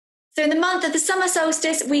So in the month of the summer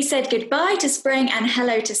solstice, we said goodbye to spring and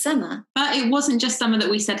hello to summer. But it wasn't just summer that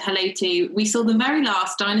we said hello to. We saw the very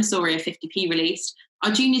last Dinosauria 50p released.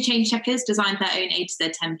 Our junior change checkers designed their own A to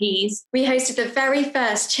Z 10p's. We hosted the very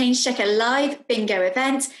first Change Checker live bingo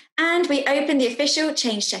event, and we opened the official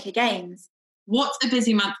Change Checker games. What a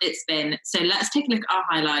busy month it's been. So let's take a look at our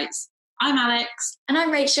highlights. I'm Alex. And I'm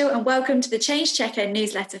Rachel, and welcome to the Change Checker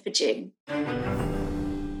newsletter for June.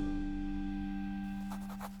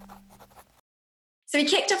 So we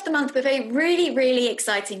kicked off the month with a really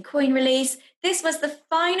exciting coin release. This was the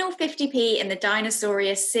final 50p in the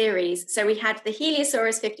Dinosauria series. So we had the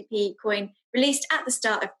Heliosaurus 50p coin released at the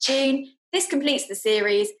start of June. This completes the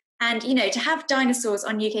series. And, to have dinosaurs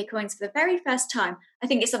on UK coins for the very first time, I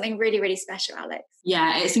think it's something really special, Alex.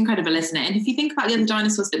 Yeah, it's incredible, isn't it? And if you think about the other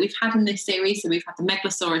dinosaurs that we've had in this series, so we've had the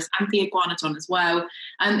Megalosaurus and the Iguanodon as well.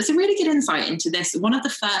 It's a really good insight into this, one of the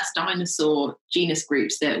first dinosaur genus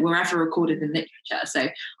groups that were ever recorded in literature. So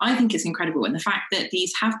I think it's incredible. And the fact that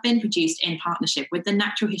these have been produced in partnership with the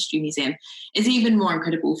Natural History Museum is even more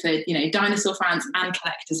incredible for, dinosaur fans and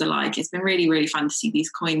collectors alike. It's been really fun to see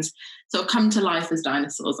these coins sort of come to life as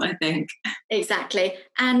dinosaurs, I think. Exactly.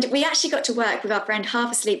 And we actually got to work with our friend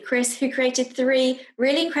Half Asleep Chris, who created 3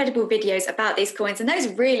 really incredible videos about these coins, and those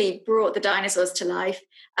really brought the dinosaurs to life.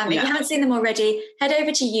 If you haven't seen them already, head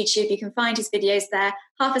over to YouTube. You can find his videos there.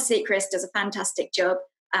 Half Asleep Chris does a fantastic job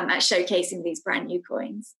at showcasing these brand new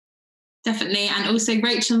coins. Definitely. And also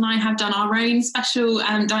Rachel and I have done our own special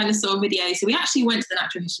dinosaur video. So we actually went to the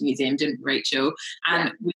Natural History Museum, didn't we, Rachel?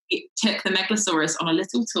 And we took the Megalosaurus on a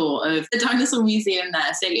little tour of the dinosaur museum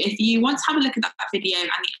there. So if you want to have a look at that video and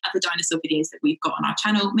the other dinosaur videos that we've got on our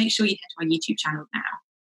channel, make sure you head to our YouTube channel now.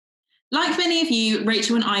 Like many of you,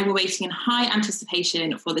 Rachel and I were waiting in high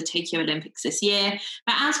anticipation for the Tokyo Olympics this year.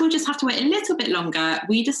 But as we'll just have to wait a little bit longer,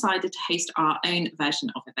 we decided to host our own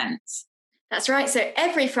version of events. That's right. So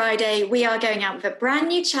every Friday, we are going out with a brand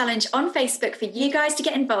new challenge on Facebook for you guys to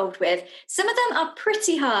get involved with. Some of them are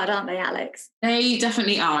pretty hard, aren't they, Alex? They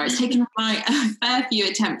definitely are. It's taken a fair few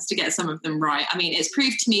attempts to get some of them right. I mean, it's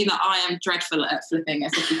proved to me that I am dreadful at flipping a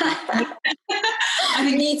 50. I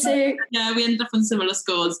think me too. Yeah, we ended up on similar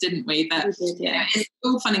scores, didn't we? But we did, it's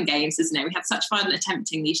all fun and games, isn't it? We had such fun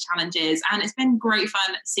attempting these challenges, and it's been great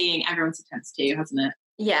fun seeing everyone's attempts too, hasn't it?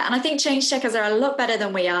 Yeah, and I think change checkers are a lot better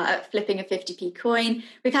than we are at flipping a 50p coin.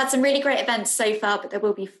 We've had some really great events so far, but there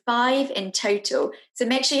will be 5 in total. So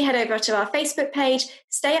make sure you head over to our Facebook page,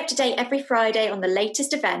 stay up to date every Friday on the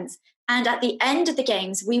latest events. And at the end of the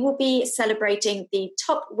games, we will be celebrating the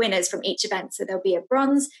top winners from each event. So there'll be a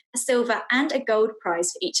bronze, a silver, and a gold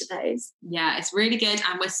prize for each of those. Yeah, it's really good.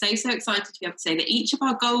 And we're so excited to be able to say that each of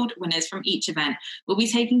our gold winners from each event will be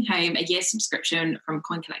taking home a year's subscription from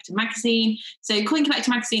Coin Collector Magazine. So Coin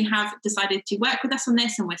Collector Magazine have decided to work with us on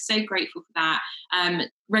this, and we're so grateful for that.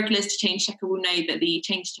 Regulars to Change Checker will know that the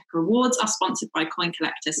Change Checker Awards are sponsored by Coin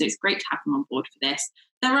Collector, so it's great to have them on board for this.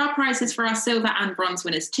 There are prizes for our silver and bronze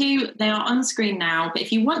winners too. They are on screen now, but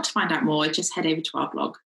if you want to find out more, just head over to our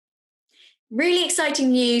blog. Really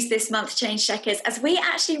exciting news this month, Change Checkers, as we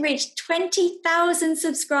actually reached 20,000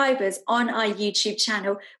 subscribers on our YouTube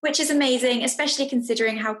channel, which is amazing, especially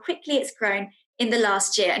considering how quickly it's grown in the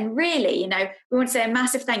last year. And really, we want to say a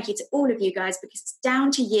massive thank you to all of you guys, because it's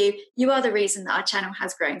down to you. You are the reason that our channel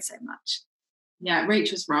has grown so much. Yeah,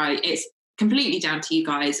 Rachel's right. It's completely down to you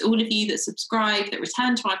guys, all of you that subscribe, that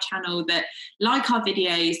return to our channel, that like our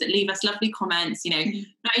videos, that leave us lovely comments.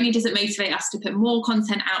 Not only does it motivate us to put more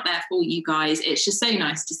content out there for you guys, it's just so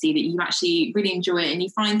nice to see that you actually really enjoy it and you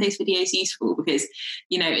find those videos useful, because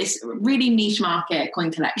it's a really niche market,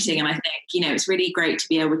 coin collecting, and I think it's really great to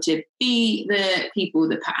be able to be the people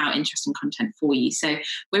that put out interesting content for you. So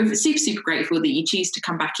we're super grateful that you choose to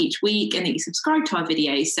come back each week and that you subscribe to our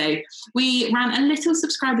videos. So we ran a little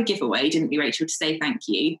subscriber giveaway, didn't we, Rachel, to say thank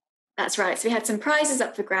you? That's right. So we had some prizes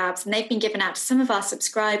up for grabs, and they've been given out to some of our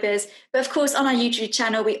subscribers. But of course, on our YouTube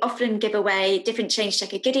channel, we often give away different Change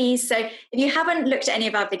Checker goodies. So if you haven't looked at any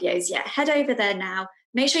of our videos yet, head over there now.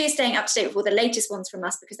 Make sure you're staying up to date with all the latest ones from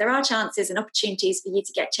us, because there are chances and opportunities for you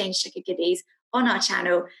to get Change Checker goodies on our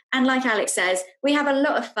channel. And like Alex says, we have a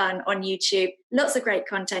lot of fun on YouTube, lots of great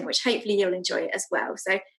content, which hopefully you'll enjoy as well.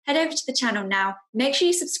 So head over to the channel now, make sure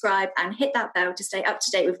you subscribe and hit that bell to stay up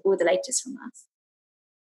to date with all the latest from us.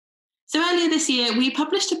 So earlier this year, we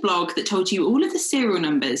published a blog that told you all of the serial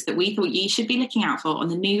numbers that we thought you should be looking out for on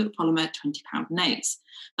the new polymer £20 notes.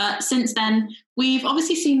 But since then, we've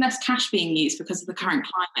obviously seen less cash being used because of the current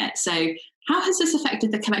climate. So how has this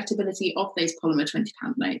affected the collectability of those polymer £20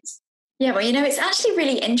 notes? Yeah, well, it's actually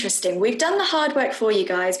really interesting. We've done the hard work for you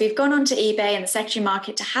guys. We've gone onto eBay and the secondary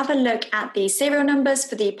market to have a look at the serial numbers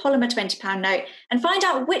for the polymer £20 note and find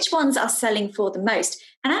out which ones are selling for the most.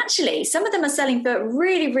 And actually, some of them are selling for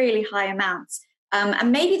really, really high amounts.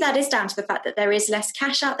 And maybe that is down to the fact that there is less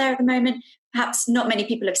cash out there at the moment. Perhaps not many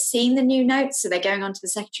people have seen the new notes, so they're going onto the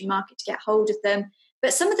secondary market to get hold of them.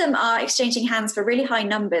 But some of them are exchanging hands for really high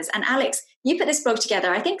numbers. And Alex, you put this blog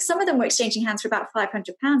together. I think some of them were exchanging hands for about £500,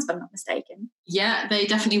 if I'm not mistaken. Yeah, they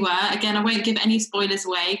definitely were. Again, I won't give any spoilers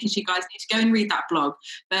away because you guys need to go and read that blog.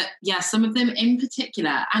 But yeah, some of them in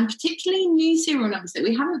particular, and particularly new serial numbers that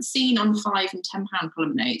we haven't seen on £5 and £10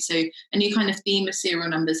 polymer notes. So a new kind of theme of serial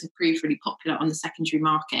numbers have proved really popular on the secondary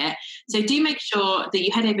market. So do make sure that you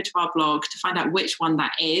head over to our blog to find out which one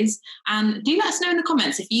that is. And do let us know in the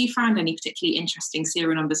comments if you found any particularly interesting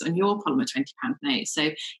serial numbers on your polymer £20 note. So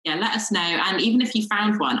yeah, let us know. And even if you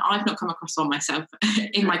found one, I've not come across one myself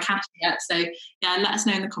in my cache yet. So yeah, let us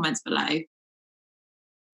know in the comments below.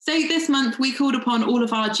 So this month we called upon all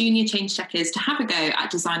of our junior change checkers to have a go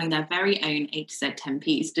at designing their very own A to Z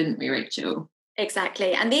 10p's, didn't we, Rachel?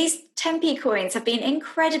 Exactly. And these 10p coins have been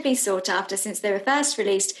incredibly sought after since they were first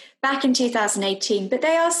released back in 2018, but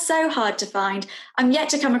they are so hard to find. I'm yet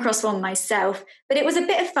to come across one myself, but it was a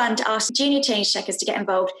bit of fun to ask junior change checkers to get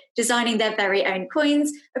involved designing their very own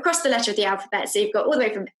coins across the letter of the alphabet. So you've got all the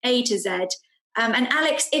way from A to Z. And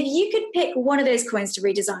Alex, if you could pick one of those coins to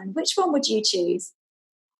redesign, which one would you choose?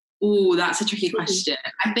 Oh, that's a tricky question.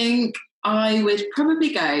 I think I would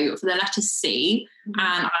probably go for the letter C, and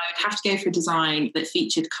I would have to go for a design that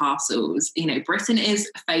featured castles. Britain is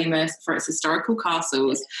famous for its historical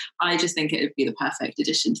castles. I just think it would be the perfect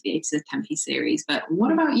addition to the A to Z 10p series. But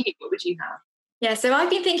what about you? What would you have? Yeah, so I've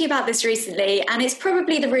been thinking about this recently, and it's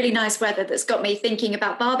probably the really nice weather that's got me thinking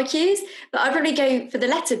about barbecues, but I'd probably go for the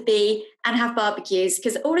letter B and have barbecues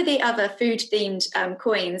because all of the other food-themed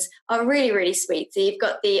coins are really, really sweet. So you've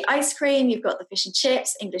got the ice cream, you've got the fish and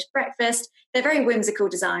chips, English breakfast. They're very whimsical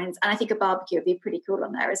designs, and I think a barbecue would be pretty cool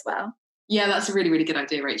on there as well. Yeah, that's a really, really good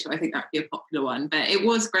idea, Rachel. I think that would be a popular one. But it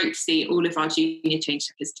was great to see all of our junior change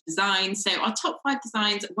checkers design. So our top 5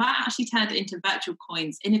 designs were actually turned into virtual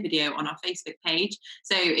coins in a video on our Facebook page.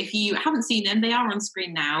 So if you haven't seen them, they are on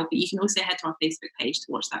screen now, but you can also head to our Facebook page to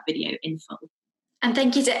watch that video in full. And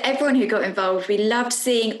thank you to everyone who got involved. We loved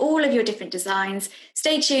seeing all of your different designs.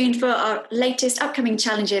 Stay tuned for our latest upcoming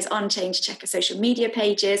challenges on Change Checker social media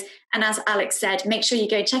pages. And as Alex said, make sure you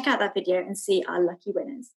go check out that video and see our lucky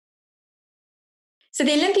winners. So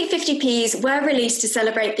the Olympic 50p's were released to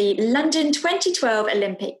celebrate the London 2012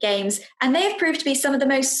 Olympic Games, and they have proved to be some of the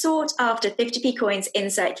most sought after 50p coins in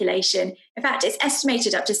circulation. In fact, it's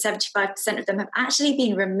estimated up to 75% of them have actually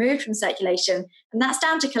been removed from circulation, and that's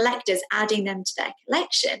down to collectors adding them to their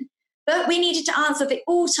collection. But we needed to answer the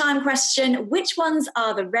all-time question, which ones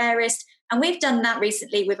are the rarest? And we've done that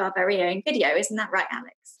recently with our very own video. Isn't that right,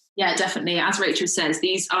 Alex? Yeah, definitely. As Rachel says,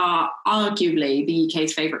 these are arguably the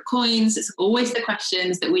UK's favourite coins. It's always the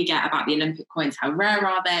questions that we get about the Olympic coins. How rare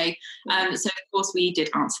are they? So, of course, we did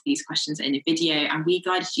answer these questions in a video and we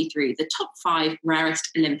guided you through the top 5 rarest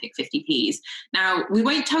Olympic 50p's. Now, we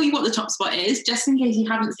won't tell you what the top spot is, just in case you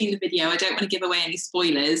haven't seen the video. I don't want to give away any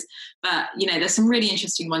spoilers, but, there's some really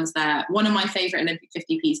interesting ones there. One of my favourite Olympic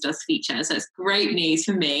 50p's does feature, so it's great news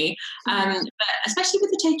for me. But especially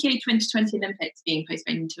with the Tokyo 2020 Olympics being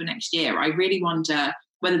postponed until next year, I really wonder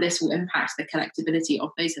whether this will impact the collectability of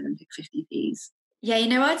those Olympic 50p's. Yeah,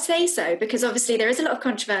 I'd say so, because obviously there is a lot of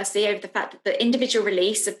controversy over the fact that the individual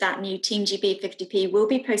release of that new Team GB 50p will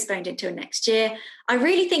be postponed until next year. I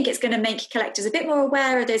really think it's going to make collectors a bit more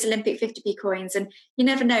aware of those Olympic 50p coins, and you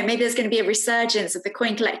never know, maybe there's going to be a resurgence of the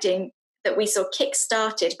coin collecting that we saw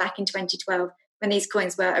kick-started back in 2012 when these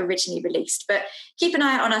coins were originally released. But keep an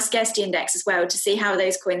eye out on our scarcity index as well to see how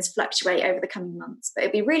those coins fluctuate over the coming months. But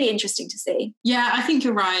it'll be really interesting to see. Yeah, I think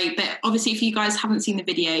you're right. But obviously, if you guys haven't seen the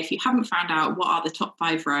video, if you haven't found out what are the top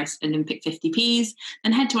 5 rarest Olympic 50p's,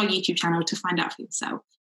 then head to our YouTube channel to find out for yourself.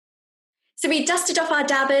 So we dusted off our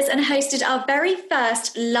dabbers and hosted our very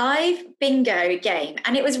first live bingo game.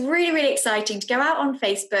 And it was really, really exciting to go out on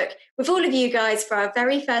Facebook with all of you guys for our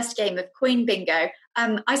very first game of Coin Bingo.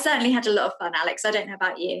 I certainly had a lot of fun, Alex. I don't know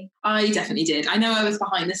about you. I definitely did. I know I was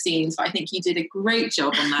behind the scenes, but I think you did a great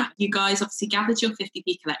job on that. You guys obviously gathered your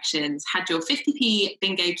 50p collections, had your 50p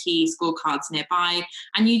bingo key scorecards nearby,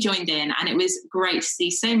 and you joined in. And it was great to see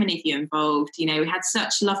so many of you involved. We had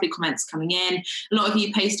such lovely comments coming in, a lot of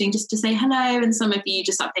you posting just to say hello, and some of you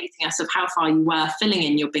just updating us of how far you were filling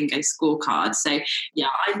in your bingo scorecard. So yeah,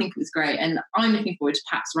 I think it was great. And I'm looking forward to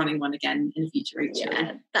perhaps running one again in the future, Rachel.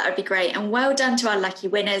 Yeah, that would be great. And well done to our lucky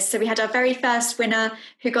winners. So we had our very first winner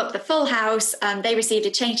who got the full house. They received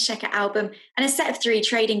a Change Checker album and a set of 3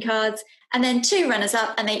 trading cards. And then 2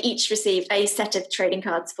 runners-up, and they each received a set of trading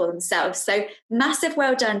cards for themselves. So massive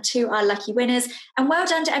well done to our lucky winners, and well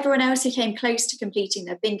done to everyone else who came close to completing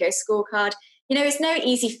their bingo scorecard. You know, it's no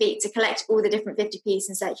easy feat to collect all the different 50p's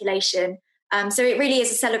in circulation. So it really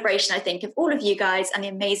is a celebration, I think, of all of you guys and the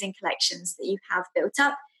amazing collections that you have built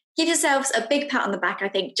up. Give yourselves a big pat on the back, I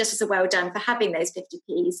think, just as a well done for having those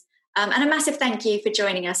 50p's. And a massive thank you for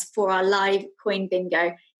joining us for our live coin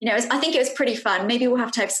bingo. You know, I think it was pretty fun. Maybe we'll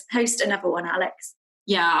have to host another one, Alex.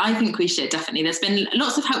 Yeah, I think we should, definitely. There's been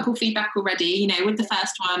lots of helpful feedback already. You know, with the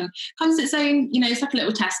first one, comes its own, you know, it's like a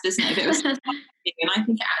little test, isn't it? But it was and I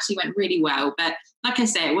think it actually went really well. But like I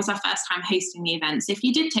say, it was our first time hosting the event. So if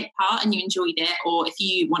you did take part and you enjoyed it, or if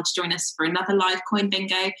you want to join us for another live coin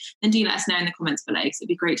bingo, then do let us know in the comments below, because it'd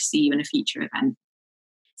be great to see you in a future event.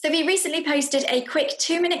 So we recently posted a quick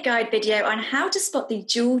 2-minute guide video on how to spot the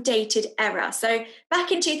dual dated error. So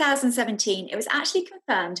back in 2017, it was actually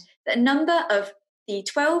confirmed that a number of the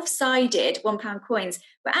 12-sided £1 coins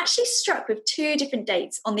were actually struck with 2 different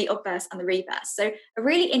dates on the obverse and the reverse. So a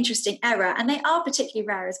really interesting error, and they are particularly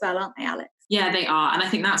rare as well, aren't they, Alex? Yeah, they are. And I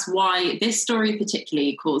think that's why this story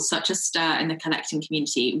particularly caused such a stir in the collecting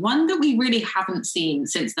community, one that we really haven't seen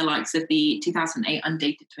since the likes of the 2008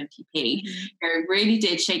 undated 20p. It really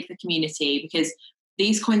did shake the community, because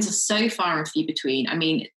these coins are so far and few between. I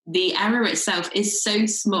mean, the error itself is so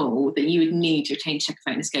small that you would need your Change Checker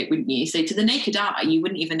phonoscope, wouldn't you? So to the naked eye, you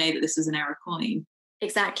wouldn't even know that this was an error coin.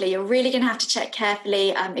 Exactly. You're really going to have to check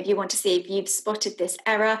carefully if you want to see if you've spotted this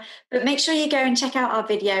error. But make sure you go and check out our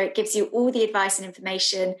video. It gives you all the advice and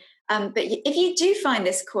information. But if you do find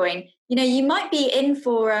this coin, you know, you might be in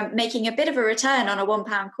for making a bit of a return on a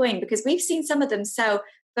 £1 coin, because we've seen some of them sell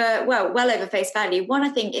for, well over face value. One, I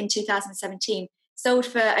think, in 2017 sold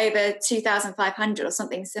for over 2,500 or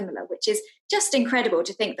something similar, which is just incredible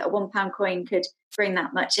to think that a £1 coin could bring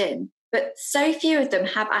that much in. But so few of them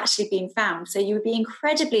have actually been found. So you would be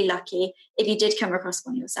incredibly lucky if you did come across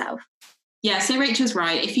one yourself. Yeah, so Rachel's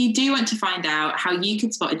right. If you do want to find out how you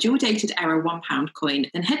could spot a dual dated error £1 coin,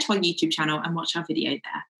 then head to our YouTube channel and watch our video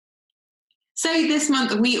there. So this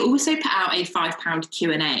month, we also put out a £5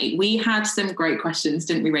 Q&A. We had some great questions,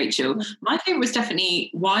 didn't we, Rachel? My favourite was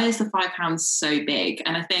definitely, why is the £5 so big?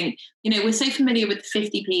 And I think, you know, we're so familiar with the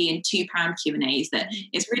 50p and £2 Q&As that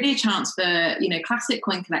it's really a chance for, you know, classic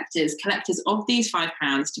coin collectors of these £5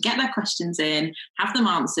 to get their questions in, have them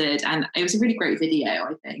answered. And it was a really great video,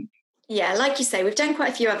 I think. Yeah, like you say, we've done quite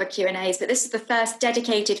a few other Q&As, but this is the first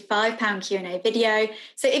dedicated £5 Q&A video.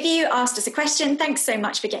 So if you asked us a question, thanks so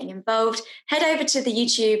much for getting involved. Head over to the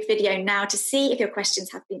YouTube video now to see if your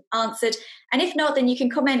questions have been answered. And if not, then you can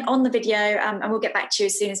comment on the video and we'll get back to you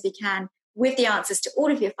as soon as we can with the answers to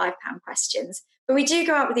all of your £5 questions. But we do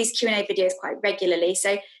go out with these Q&A videos quite regularly.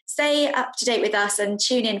 So stay up to date with us and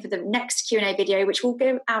tune in for the next Q&A video, which will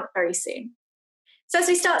go out very soon. So as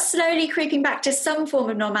we start slowly creeping back to some form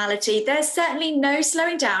of normality, there's certainly no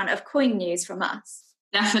slowing down of coin news from us.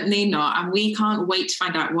 Definitely not. And we can't wait to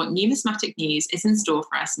find out what numismatic news is in store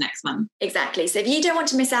for us next month. Exactly. So if you don't want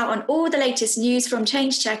to miss out on all the latest news from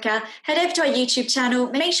Change Checker, head over to our YouTube channel,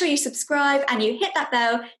 make sure you subscribe and you hit that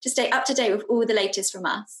bell to stay up to date with all the latest from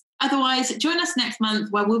us. Otherwise, join us next month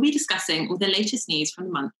where we'll be discussing all the latest news from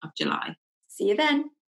the month of July. See you then.